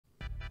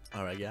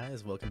Alright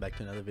guys, welcome back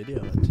to another video.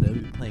 Today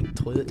we'll be playing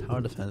Toilet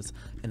Tower Defense,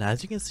 and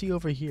as you can see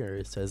over here,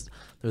 it says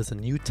there's a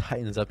new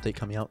Titans update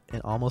coming out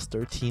in almost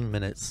 13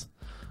 minutes,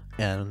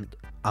 and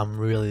I'm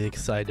really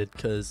excited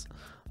because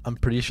I'm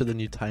pretty sure the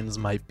new Titans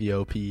might be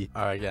OP.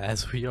 Alright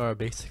guys, we are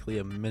basically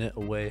a minute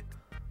away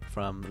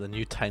from the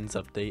new Titans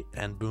update,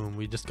 and boom,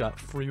 we just got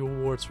free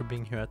rewards for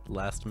being here at the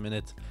last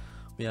minute.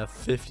 We have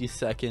 50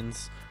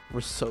 seconds,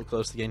 we're so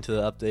close to getting to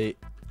the update.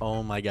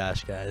 Oh my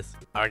gosh, guys.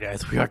 Alright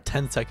guys, we are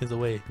 10 seconds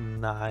away.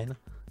 9,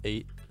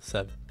 8,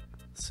 7,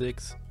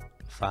 6,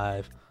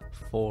 5,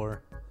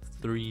 4,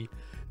 3,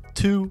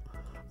 2,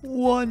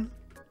 1.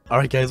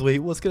 Alright guys, wait,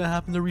 what's gonna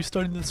happen to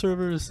restarting the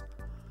servers?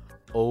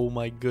 Oh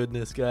my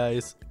goodness,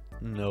 guys.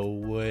 No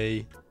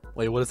way.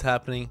 Wait, what is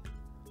happening?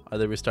 Are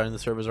they restarting the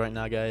servers right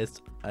now,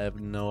 guys? I have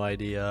no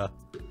idea.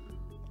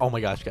 Oh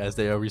my gosh, guys,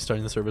 they are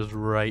restarting the servers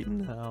right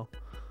now.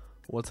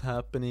 What's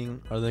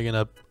happening? Are they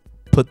gonna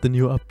put the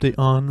new update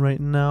on right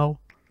now?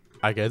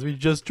 Alright guys, we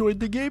just joined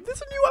the game. This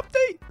is a new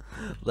update.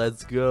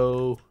 Let's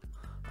go.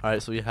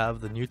 Alright, so we have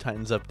the new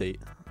Titans update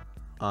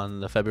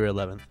on the February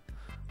 11th.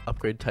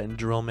 Upgrade Titan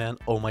Drill Man.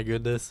 Oh my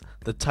goodness.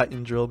 The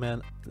Titan Drill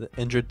Man, the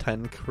injured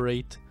Titan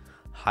crate,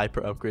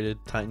 hyper upgraded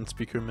Titan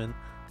Speakerman,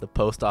 the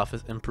post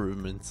office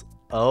improvements.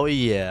 Oh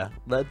yeah,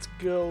 let's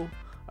go.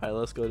 Alright,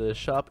 let's go to the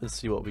shop and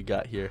see what we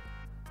got here.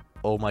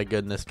 Oh my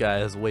goodness,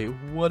 guys. Wait,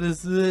 what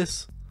is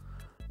this?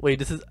 Wait,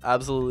 this is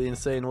absolutely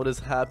insane. What is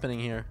happening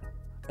here?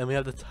 And we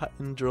have the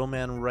Titan Drill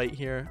Man right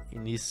here. He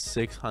needs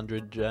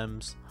 600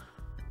 gems.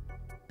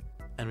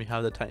 And we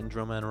have the Titan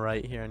Drill Man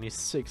right here. And he's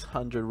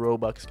 600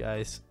 Robux,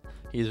 guys.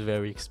 He's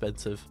very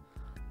expensive.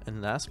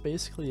 And that's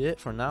basically it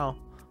for now.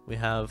 We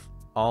have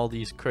all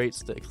these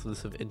crates, the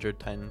exclusive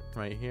injured Titan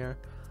right here.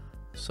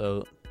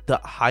 So the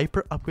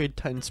hyper upgrade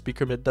Titan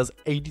Speakerman does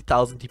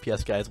 80,000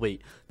 DPS, guys.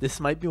 Wait, this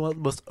might be one of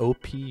the most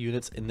OP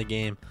units in the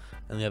game.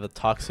 And we have a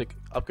toxic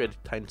upgraded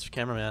Titan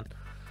Cameraman,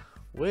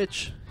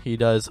 which he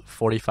does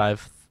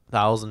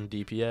 45,000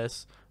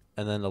 DPS.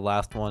 And then the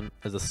last one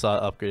is a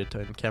upgraded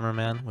Titan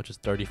Cameraman, which is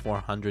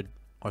 3,400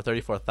 or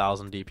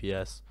 34,000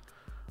 DPS.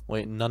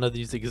 Wait, none of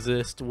these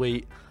exist.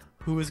 Wait,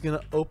 who is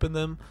gonna open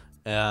them?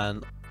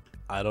 And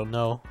I don't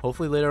know.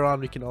 Hopefully later on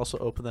we can also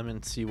open them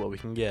and see what we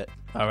can get.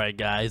 Alright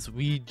guys,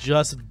 we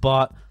just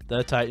bought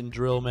the Titan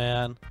Drill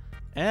Man,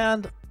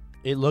 and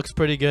it looks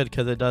pretty good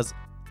because it does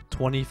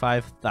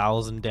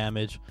 25,000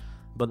 damage,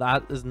 but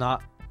that is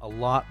not a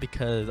lot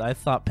because I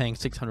thought paying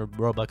 600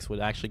 Robux would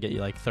actually get you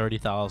like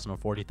 30,000 or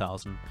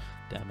 40,000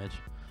 damage.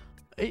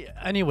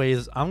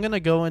 Anyways, I'm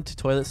gonna go into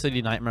Toilet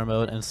City Nightmare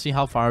mode and see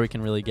how far we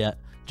can really get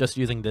just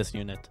using this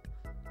unit.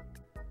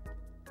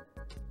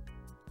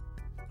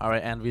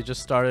 Alright, and we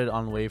just started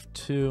on wave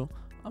 2.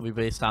 We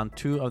placed down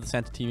 2 of the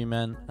Santa TV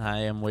men. I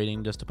am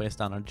waiting just to place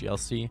down our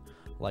GLC,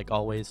 like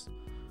always.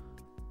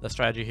 The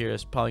strategy here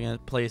is probably going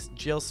to place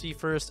GLC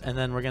first, and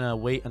then we're going to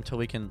wait until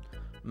we can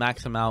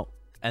max him out,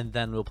 and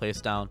then we'll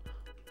place down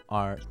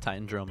our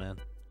Titan Drill Man.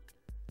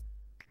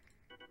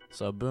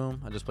 So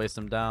boom, I just placed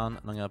him down,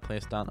 and I'm going to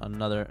place down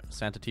another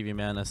Santa TV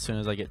man as soon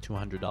as I get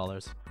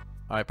 $200.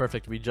 Alright,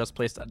 perfect. We just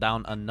placed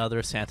down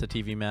another Santa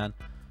TV man.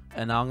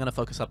 And now I'm going to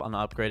focus up on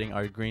upgrading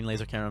our green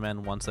laser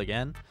cameraman once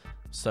again,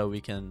 so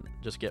we can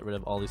just get rid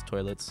of all these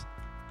toilets.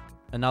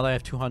 And now that I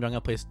have 200, I'm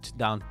going to place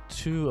down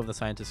 2 of the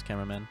scientist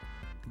cameramen.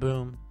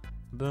 Boom,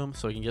 boom,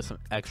 so we can get some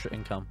extra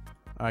income.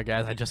 Alright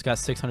guys, I just got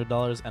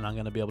 $600, and I'm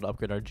going to be able to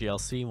upgrade our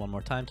GLC one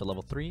more time to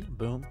level 3.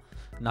 Boom.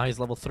 Now he's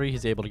level 3,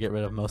 he's able to get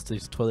rid of most of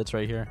these toilets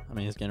right here. I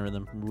mean, he's getting rid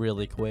of them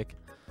really quick,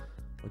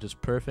 which is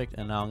perfect.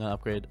 And now I'm going to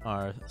upgrade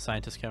our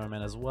scientist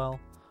cameraman as well.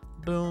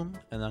 Boom.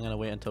 And I'm going to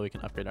wait until we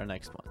can upgrade our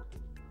next one.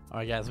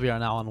 Alright guys, we are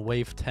now on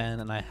wave 10,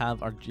 and I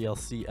have our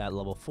GLC at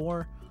level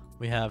 4.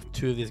 We have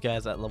 2 of these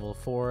guys at level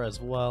 4 as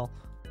well.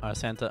 Our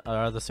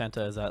other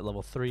Santa is at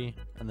level 3,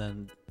 and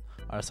then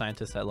our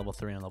scientist at level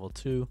 3 and level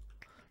 2.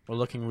 We're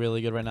looking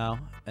really good right now,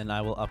 and I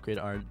will upgrade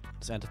our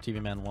Santa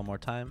TV man one more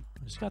time.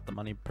 I just got the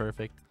money,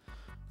 perfect.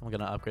 I'm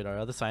going to upgrade our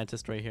other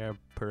scientist right here,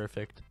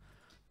 perfect.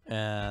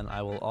 And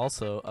I will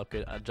also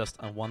upgrade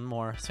just one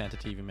more Santa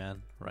TV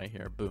man right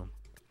here, boom.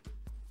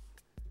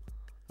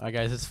 Alright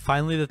guys, it's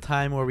finally the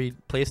time where we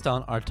place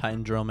down our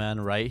Titan Drill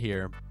Man right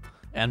here.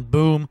 And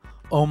boom.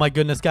 Oh my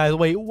goodness, guys.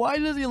 Wait, why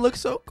does he look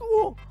so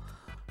cool?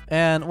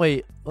 And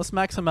wait, let's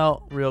max him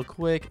out real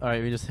quick.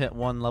 Alright, we just hit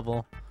 1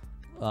 level.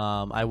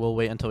 I will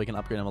wait until we can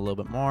upgrade him a little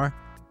bit more.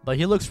 But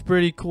he looks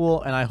pretty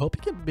cool, and I hope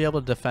he can be able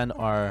to defend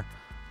our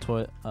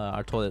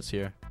toilets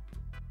here.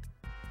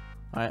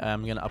 Alright,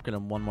 I'm going to upgrade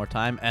him one more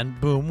time. And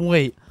boom,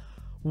 wait.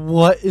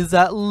 What is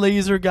that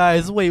laser,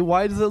 guys? Wait,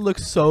 why does it look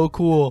so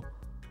cool?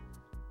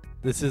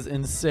 This is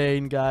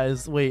insane,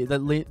 guys. Wait, the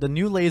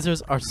new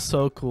lasers are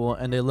so cool,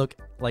 and they look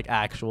like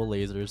actual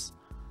lasers.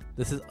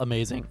 This is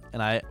amazing,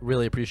 and I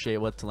really appreciate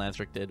what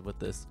Telantric did with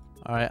this.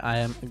 Alright, I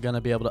am going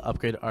to be able to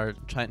upgrade our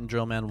Titan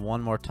Drill Man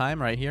one more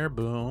time right here.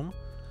 Boom.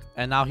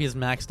 And now he's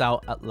maxed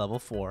out at level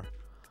 4.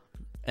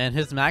 And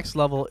his max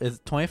level is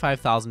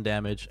 25,000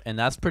 damage, and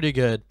that's pretty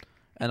good.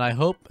 And I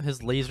hope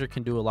his laser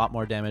can do a lot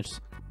more damage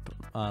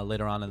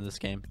later on in this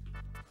game.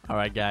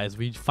 Alright guys,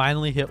 we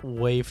finally hit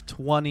wave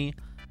 20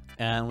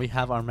 and we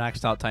have our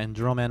maxed out Titan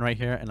Drill Man right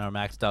here and our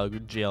maxed out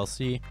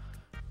GLC.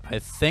 I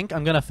think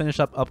I'm gonna finish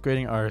up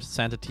upgrading our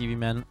Santa TV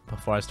Men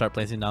before I start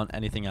placing down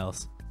anything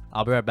else.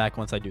 I'll be right back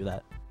once I do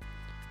that.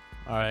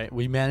 Alright,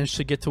 we managed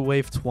to get to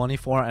wave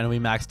 24 and we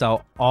maxed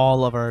out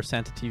all of our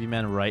Santa TV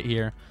Men right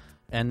here.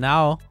 And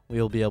now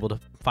we will be able to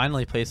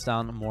finally place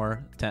down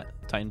more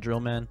Titan Drill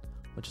Men,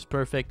 which is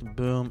perfect.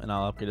 Boom, and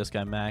I'll upgrade this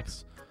guy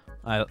max.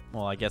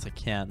 Well, I guess I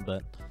can't,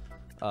 but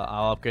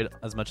I'll upgrade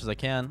as much as I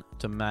can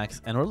to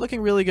max. And we're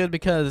looking really good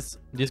because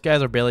these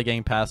guys are barely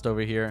getting past over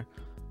here.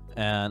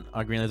 And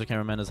our green laser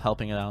cameraman is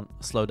helping it out,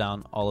 slow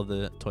down all of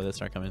the toilets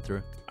that are coming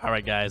through.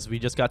 Alright guys, we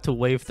just got to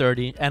wave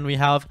 30 and we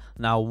have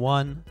now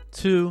 1,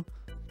 2,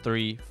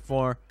 3,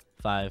 4,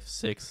 5,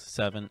 6,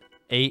 7,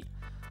 8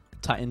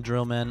 Titan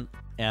Drill Men,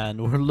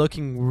 and we're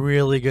looking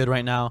really good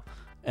right now.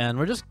 And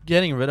we're just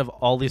getting rid of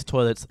all these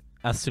toilets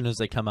as soon as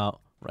they come out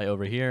right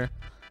over here.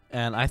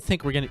 And I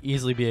think we're going to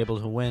easily be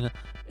able to win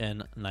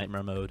in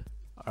Nightmare mode.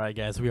 Alright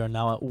guys, we are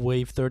now at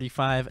wave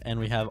 35 and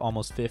we have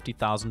almost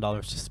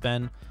 $50,000 to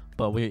spend.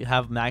 But we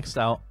have maxed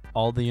out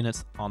all the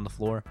units on the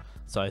floor.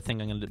 So I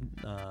think I'm going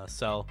to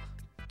sell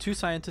 2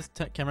 scientist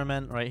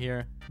cameramen right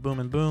here. Boom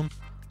and boom.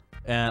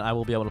 And I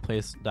will be able to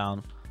place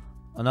down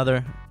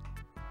another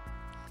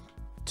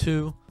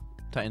 2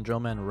 Titan Drill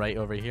Men right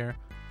over here.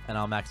 And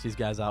I'll max these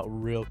guys out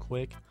real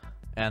quick.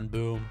 And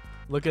boom.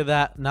 Look at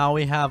that. Now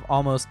we have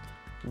almost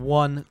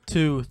 1,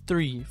 2,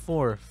 3,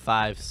 4,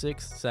 5,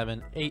 6,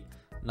 7, 8,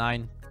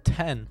 9,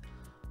 10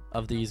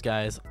 of these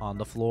guys on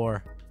the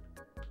floor.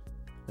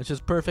 Which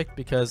is perfect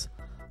because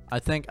I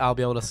think I'll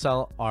be able to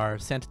sell our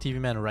Santa TV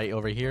Men right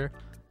over here.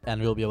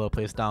 And we'll be able to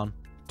place down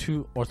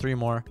 2 or 3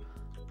 more.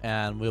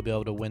 And we'll be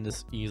able to win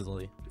this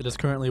easily. It is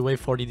currently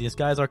wave 40. These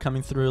guys are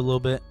coming through a little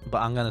bit,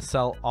 but I'm going to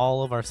sell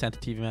all of our Santa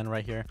TV Men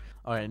right here.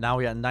 Alright, now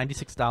we're at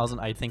 96,000.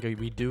 I think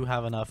we do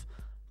have enough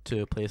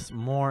to place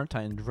more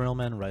Titan Drill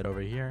Men right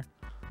over here.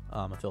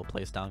 If it'll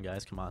place down,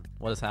 guys, come on.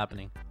 What is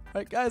happening?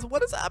 Alright, guys,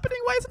 what is happening?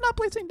 Why is it not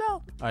placing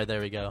down? Alright,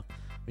 there we go.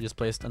 We just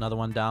placed another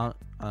one down.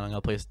 And I'm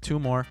going to place 2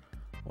 more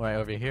right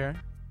over here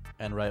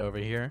and right over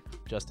here,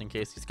 just in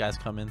case these guys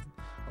come in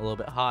a little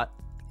bit hot.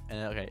 And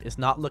okay, it's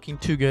not looking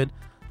too good.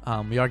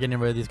 We are getting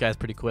rid of these guys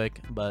pretty quick,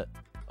 but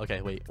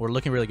okay, wait, we're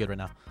looking really good right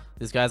now.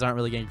 These guys aren't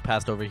really getting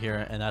passed over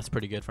here, and that's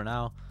pretty good for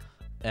now.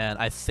 And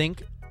I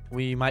think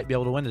we might be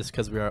able to win this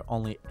because we are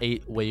only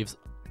 8 waves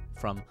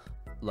from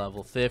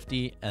level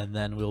 50, and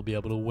then we'll be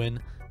able to win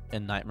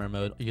in Nightmare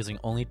mode using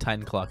only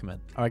Titan Clockmen.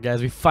 Alright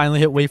guys, we finally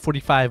hit wave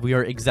 45. We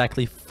are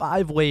exactly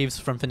 5 waves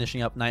from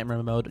finishing up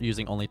Nightmare mode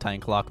using only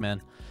Titan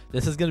Clockmen.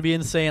 This is going to be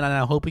insane, and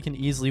I hope we can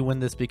easily win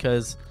this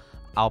because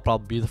I'll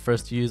probably be the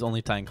first to use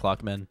only Titan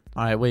Clockmen.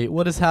 Alright, wait,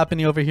 what is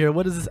happening over here?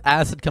 What is this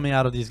acid coming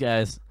out of these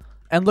guys?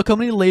 And look how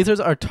many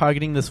lasers are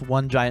targeting this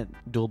one giant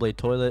dual blade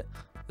toilet.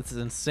 This is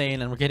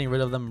insane, and we're getting rid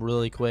of them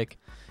really quick.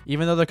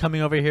 Even though they're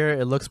coming over here,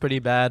 it looks pretty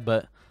bad,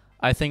 but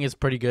I think it's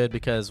pretty good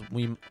because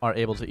we are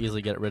able to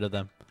easily get rid of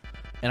them.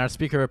 And our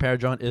speaker repair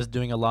drone is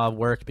doing a lot of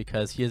work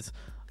because he is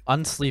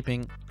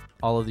unsleeping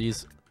all of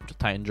these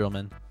Titan Drill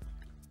Men.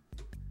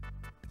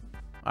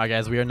 Alright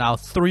guys, we are now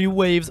 3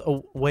 waves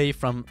away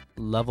from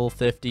level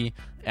 50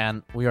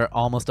 and we are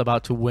almost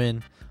about to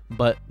win,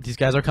 but these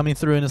guys are coming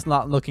through and it's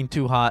not looking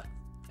too hot,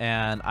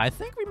 and I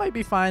think we might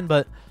be fine,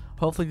 but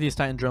hopefully these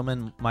Titan Drill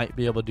Men might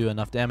be able to do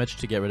enough damage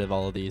to get rid of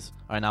all of these.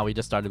 Alright, now we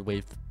just started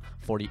wave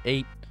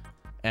 48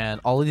 and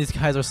all of these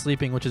guys are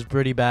sleeping, which is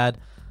pretty bad.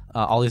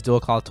 All these dual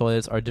claw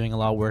toilets are doing a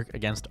lot of work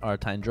against our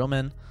Titan Drill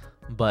Men,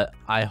 but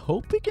I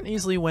hope we can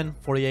easily win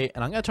 48,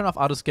 and I'm going to turn off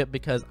auto skip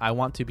because I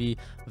want to be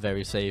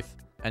very safe.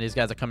 And these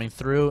guys are coming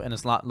through and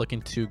it's not looking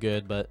too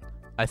good, but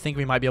I think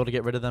we might be able to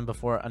get rid of them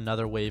before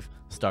another wave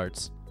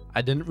starts.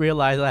 I didn't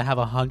realize I have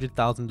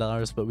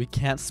 $100,000, but we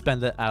can't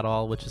spend it at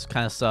all, which is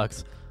kind of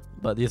sucks.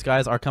 But these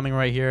guys are coming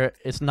right here.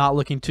 It's not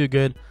looking too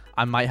good.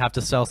 I might have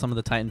to sell some of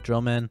the Titan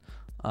Drill Men.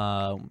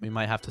 We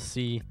might have to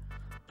see.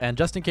 And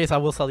just in case, I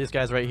will sell these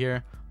guys right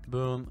here.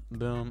 Boom,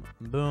 boom,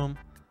 boom.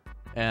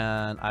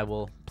 And I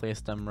will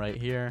place them right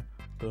here.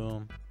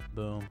 Boom,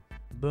 boom,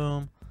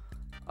 boom.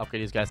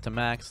 Upgrade these guys to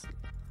max.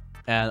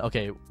 And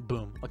okay,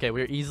 boom. Okay,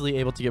 we're easily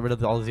able to get rid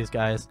of all of these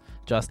guys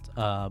just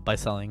by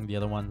selling the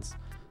other ones.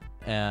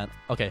 And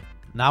okay,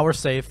 now we're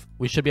safe.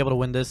 We should be able to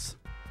win this.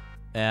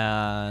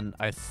 And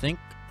I think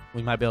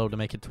we might be able to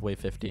make it to wave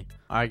 50.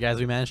 Alright guys,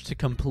 we managed to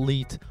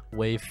complete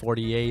wave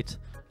 48.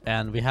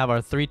 And we have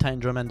our 3 Titan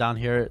Drill Men down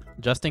here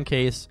just in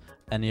case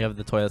any of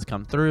the toilets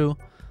come through.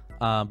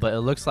 But it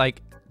looks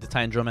like the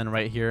Titan Drill Men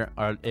right here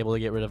are able to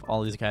get rid of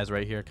all these guys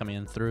right here coming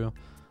in through.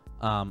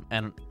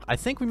 And I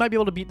think we might be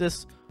able to beat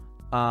this.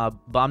 But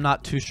I'm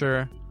not too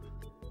sure.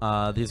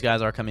 These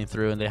guys are coming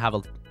through and they have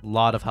a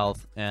lot of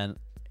health and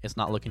it's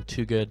not looking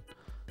too good.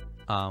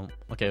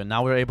 Okay,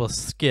 now we're able to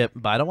skip,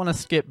 but I don't want to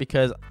skip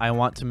because I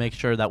want to make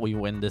sure that we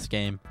win this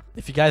game.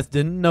 If you guys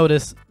didn't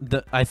notice,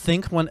 I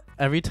think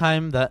every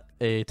time that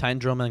a Titan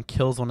Drill Man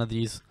kills one of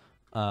these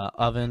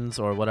ovens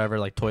or whatever,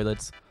 like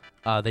toilets,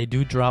 they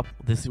do drop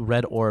this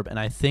red orb, and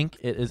I think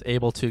it is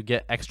able to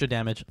get extra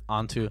damage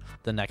onto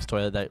the next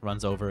toilet that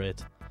runs over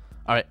it.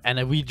 All right,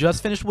 and we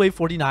just finished wave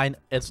 49.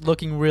 It's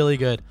looking really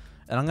good.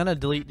 And I'm going to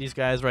delete these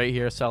guys right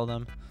here, sell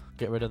them,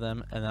 get rid of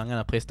them, and then I'm going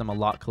to place them a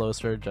lot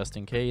closer just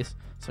in case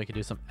so I can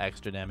do some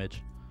extra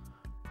damage.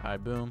 All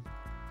right, boom.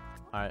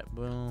 All right,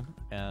 boom,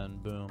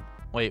 and boom.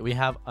 Wait, we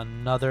have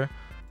another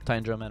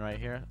Titan Drill Man right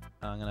here.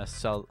 I'm going to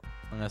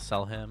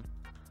sell him,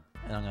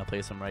 and I'm going to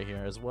place him right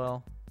here as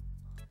well.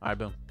 All right,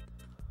 boom.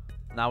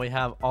 Now we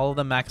have all of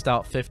them maxed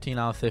out, 15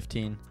 out of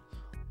 15.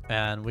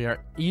 And we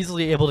are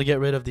easily able to get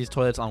rid of these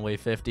toilets on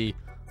wave 50.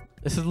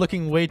 This is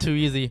looking way too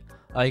easy.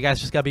 You guys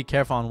just gotta be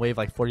careful on wave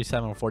like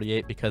 47 or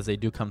 48 because they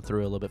do come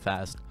through a little bit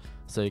fast.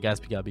 So you guys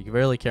gotta be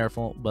really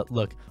careful. But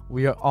look,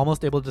 we are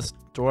almost able to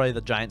destroy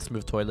the giant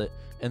smooth toilet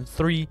in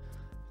 3,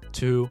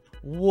 2,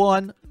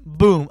 1.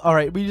 Boom. All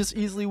right, we just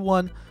easily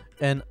won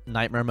in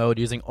nightmare mode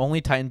using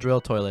only Titan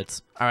drill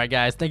toilets. All right,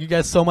 guys, thank you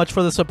guys so much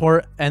for the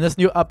support. And this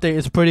new update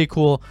is pretty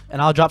cool.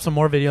 And I'll drop some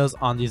more videos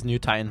on these new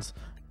Titans.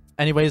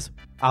 Anyways,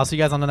 I'll see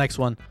you guys on the next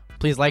one.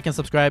 Please like and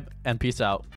subscribe, and peace out.